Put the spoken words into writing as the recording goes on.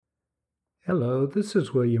Hello, this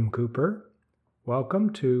is William Cooper.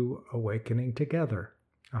 Welcome to Awakening Together.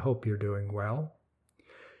 I hope you're doing well.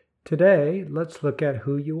 Today, let's look at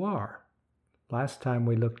who you are. Last time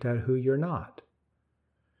we looked at who you're not.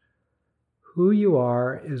 Who you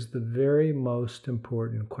are is the very most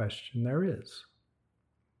important question there is.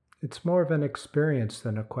 It's more of an experience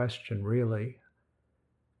than a question, really.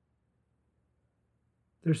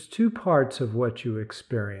 There's two parts of what you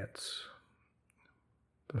experience.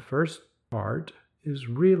 The first part is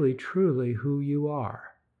really truly who you are.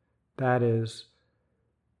 That is,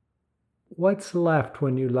 what's left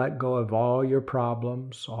when you let go of all your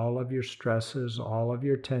problems, all of your stresses, all of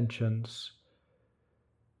your tensions?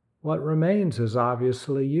 What remains is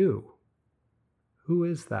obviously you. Who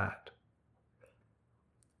is that?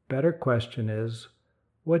 Better question is,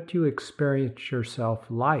 what do you experience yourself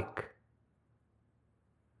like?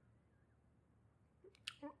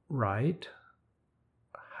 Right?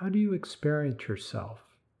 How do you experience yourself?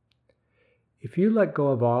 If you let go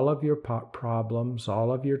of all of your problems,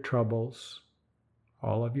 all of your troubles,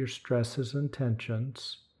 all of your stresses and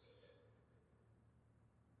tensions,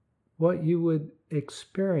 what you would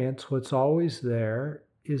experience, what's always there,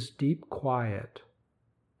 is deep quiet,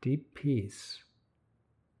 deep peace,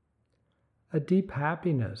 a deep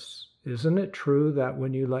happiness. Isn't it true that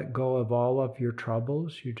when you let go of all of your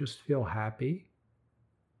troubles, you just feel happy?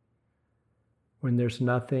 When there's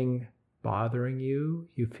nothing bothering you,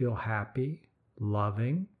 you feel happy,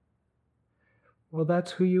 loving. Well, that's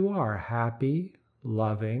who you are, happy,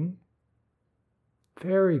 loving,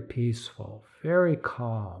 very peaceful, very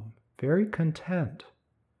calm, very content.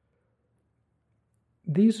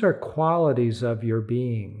 These are qualities of your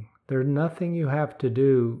being. There's nothing you have to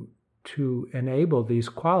do to enable these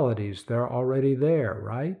qualities. They're already there,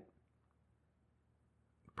 right?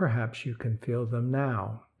 Perhaps you can feel them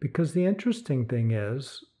now. Because the interesting thing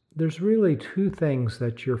is, there's really two things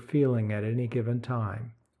that you're feeling at any given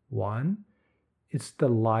time. One, it's the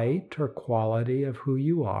light or quality of who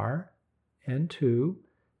you are. And two,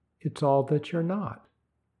 it's all that you're not.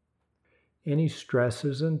 Any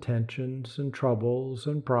stresses and tensions and troubles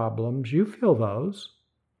and problems, you feel those,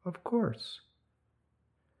 of course.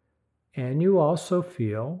 And you also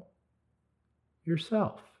feel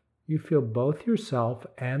yourself. You feel both yourself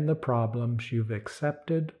and the problems you've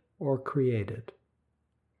accepted or created.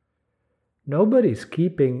 Nobody's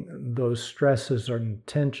keeping those stresses and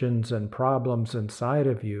tensions and problems inside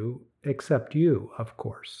of you except you, of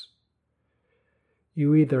course.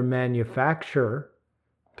 You either manufacture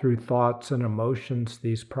through thoughts and emotions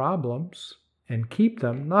these problems and keep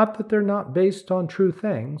them, not that they're not based on true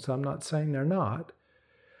things, I'm not saying they're not,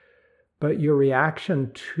 but your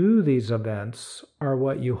reaction to these events are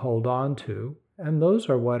what you hold on to, and those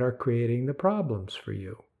are what are creating the problems for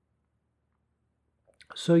you.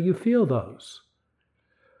 So you feel those.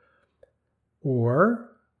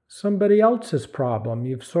 Or somebody else's problem,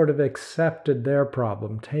 you've sort of accepted their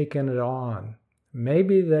problem, taken it on.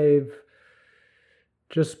 Maybe they've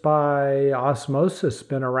just by osmosis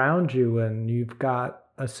been around you and you've got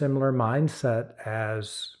a similar mindset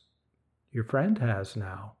as your friend has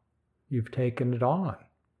now. You've taken it on.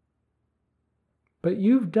 But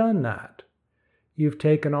you've done that. You've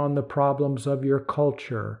taken on the problems of your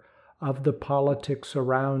culture, of the politics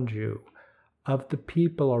around you, of the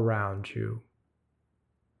people around you.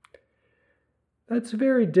 That's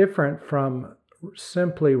very different from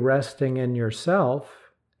simply resting in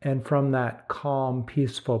yourself and from that calm,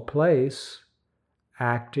 peaceful place,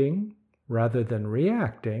 acting rather than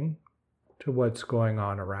reacting to what's going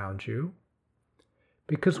on around you.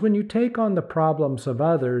 Because when you take on the problems of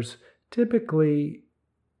others, typically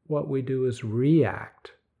what we do is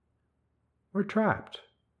react. We're trapped.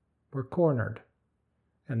 We're cornered.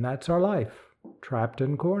 And that's our life, trapped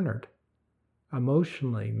and cornered,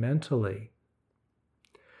 emotionally, mentally.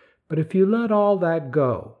 But if you let all that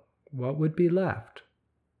go, what would be left?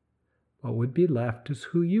 What would be left is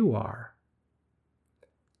who you are.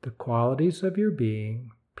 The qualities of your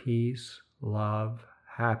being, peace, love,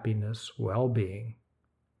 happiness, well-being,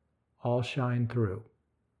 all shine through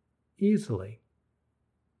easily.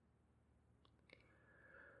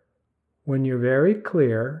 When you're very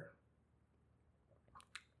clear,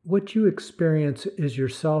 what you experience is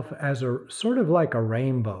yourself as a sort of like a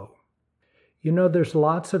rainbow. You know, there's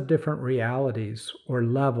lots of different realities or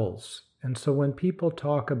levels. And so when people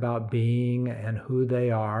talk about being and who they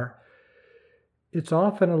are, it's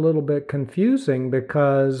often a little bit confusing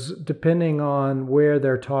because depending on where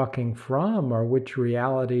they're talking from or which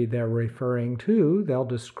reality they're referring to, they'll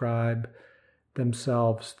describe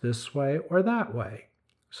themselves this way or that way.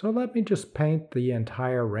 So let me just paint the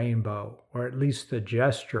entire rainbow, or at least the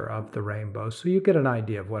gesture of the rainbow, so you get an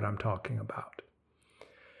idea of what I'm talking about.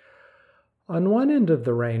 On one end of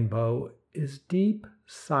the rainbow is deep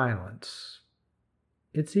silence.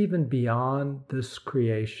 It's even beyond this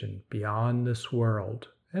creation, beyond this world,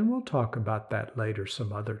 and we'll talk about that later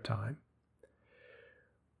some other time.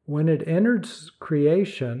 When it enters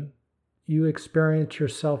creation, you experience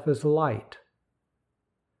yourself as light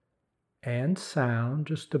and sound,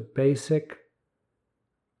 just a basic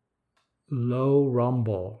low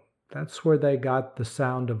rumble. That's where they got the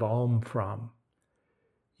sound of Om from.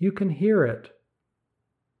 You can hear it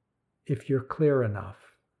if you're clear enough.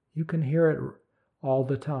 You can hear it all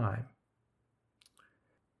the time.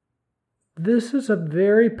 This is a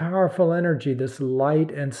very powerful energy, this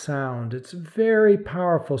light and sound. It's very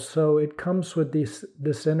powerful, so it comes with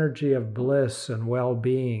this energy of bliss and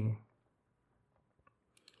well-being.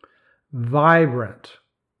 Vibrant.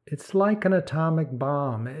 It's like an atomic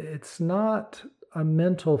bomb. It's not a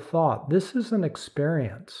mental thought. This is an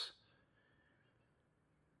experience.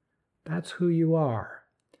 That's who you are.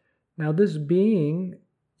 Now, this being,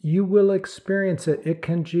 you will experience it. It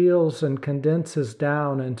congeals and condenses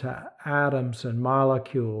down into atoms and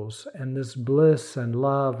molecules, and this bliss and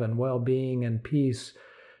love and well-being and peace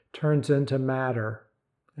turns into matter,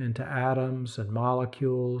 into atoms and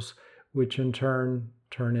molecules, which in turn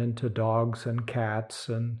turn into dogs and cats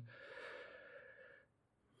and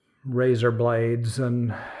razor blades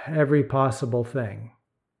and every possible thing.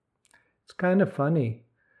 It's kind of funny,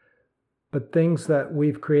 but things that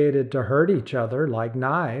we've created to hurt each other, like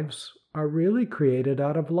knives, are really created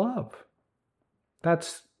out of love.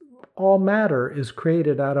 That's all matter is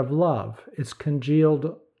created out of love. It's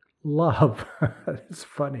congealed love. It's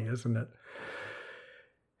funny, isn't it?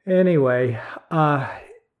 Anyway,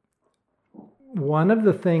 one of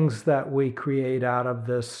the things that we create out of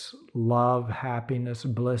this love, happiness,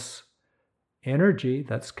 bliss energy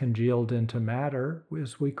that's congealed into matter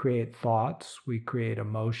is we create thoughts, we create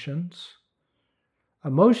emotions.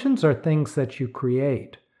 Emotions are things that you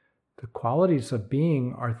create. The qualities of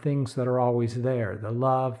being are things that are always there. The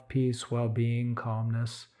love, peace, well-being,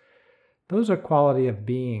 calmness. Those are quality of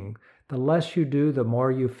being. The less you do, the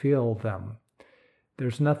more you feel them.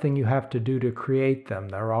 There's nothing you have to do to create them.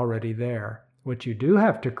 They're already there. What you do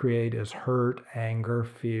have to create is hurt, anger,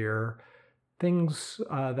 fear, things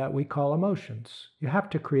that we call emotions. You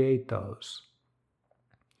have to create those.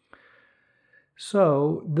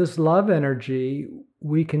 So this love energy,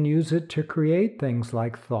 we can use it to create things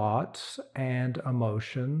like thoughts and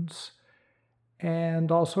emotions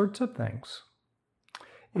and all sorts of things.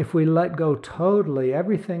 If we let go totally,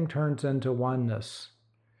 everything turns into oneness.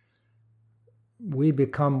 We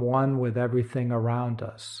become one with everything around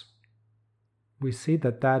us. We see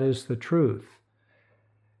that that is the truth.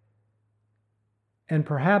 And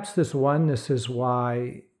perhaps this oneness is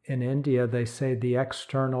why in India they say the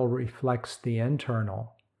external reflects the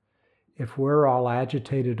internal. If we're all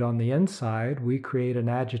agitated on the inside, we create an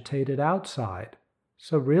agitated outside.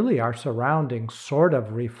 So really our surroundings sort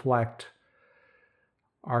of reflect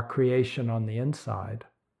our creation on the inside.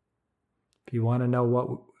 If you want to know what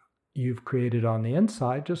you've created on the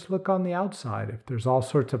inside, just look on the outside. If there's all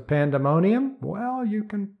sorts of pandemonium, well, you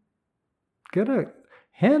can get a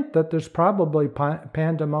hint that there's probably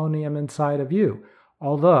pandemonium inside of you.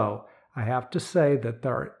 Although, I have to say that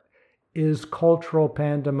there is cultural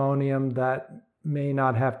pandemonium that may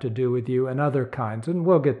not have to do with you and other kinds, and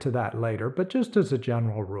we'll get to that later, but just as a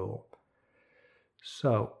general rule.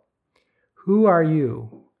 So, who are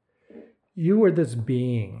you? You are this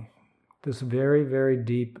being. This very, very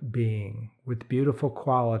deep being with beautiful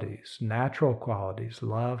qualities, natural qualities,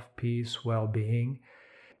 love, peace, well-being.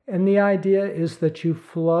 And the idea is that you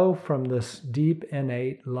flow from this deep,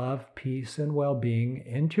 innate love, peace, and well-being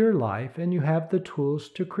into your life, and you have the tools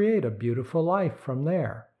to create a beautiful life from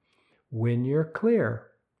there when you're clear.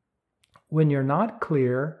 When you're not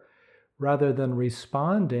clear, rather than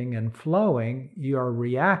responding and flowing, you are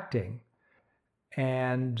reacting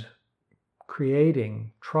and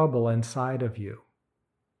creating trouble inside of you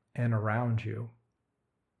and around you.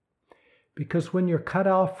 Because when you're cut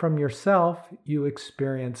off from yourself, you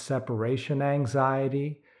experience separation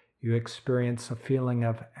anxiety, you experience a feeling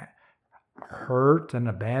of hurt and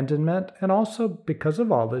abandonment, and also because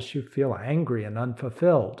of all this, you feel angry and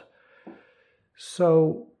unfulfilled.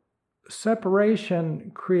 So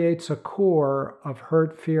separation creates a core of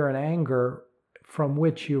hurt, fear, and anger from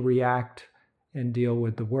which you react and deal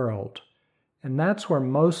with the world. And that's where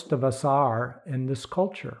most of us are in this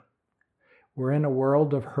culture. We're in a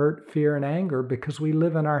world of hurt, fear, and anger because we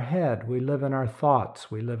live in our head, we live in our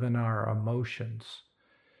thoughts, we live in our emotions.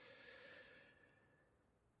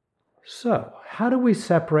 So, how do we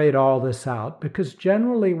separate all this out? Because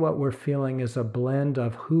generally what we're feeling is a blend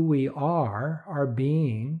of who we are, our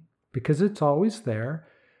being, because it's always there.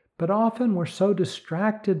 But often we're so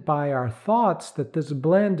distracted by our thoughts that this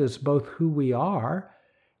blend is both who we are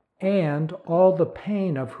and all the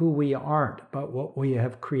pain of who we aren't, but what we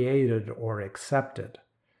have created or accepted.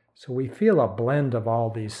 So we feel a blend of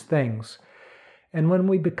all these things. And when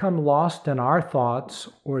we become lost in our thoughts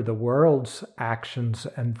or the world's actions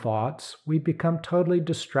and thoughts, we become totally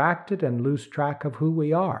distracted and lose track of who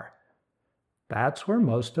we are. That's where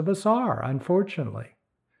most of us are, unfortunately.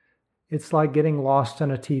 It's like getting lost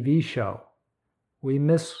in a TV show. We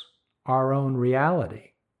miss our own reality.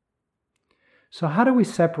 So how do we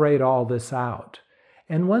separate all this out?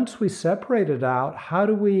 And once we separate it out, how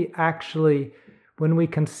do we actually, when we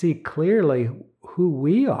can see clearly who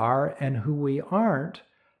we are and who we aren't,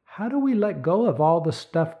 how do we let go of all the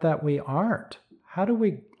stuff that we aren't? How do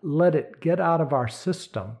we let it get out of our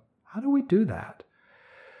system? How do we do that?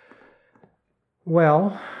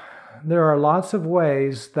 Well, there are lots of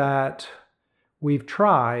ways that we've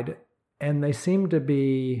tried, and they seem to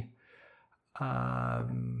be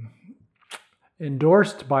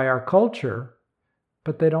endorsed by our culture,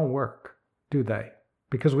 but they don't work, do they?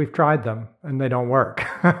 Because we've tried them and they don't work,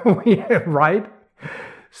 right?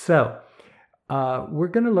 So we're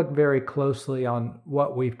going to look very closely on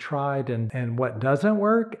what we've tried and what doesn't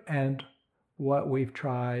work, and what we've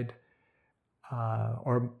tried,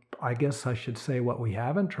 or I guess I should say what we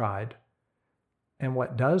haven't tried, and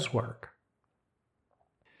what does work.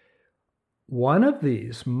 One of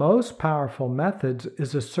these most powerful methods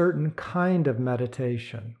is a certain kind of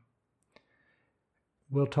meditation.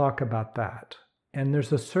 We'll talk about that. And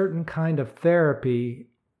there's a certain kind of therapy,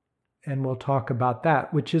 and we'll talk about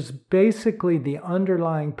that, which is basically the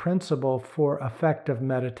underlying principle for effective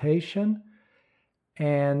meditation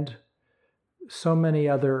and so many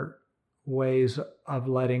other ways of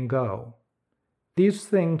letting go. These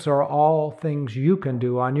things are all things you can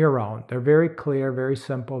do on your own. They're very clear, very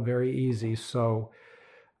simple, very easy. So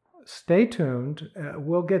stay tuned.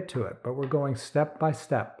 We'll get to it, but we're going step by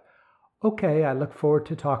step. Okay, I look forward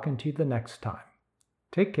to talking to you the next time.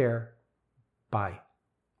 Take care. Bye.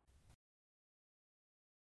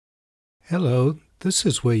 Hello, this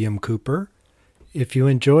is William Cooper. If you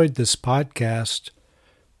enjoyed this podcast,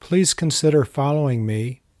 please consider following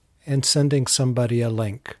me and sending somebody a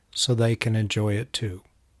link so they can enjoy it too.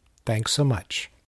 Thanks so much.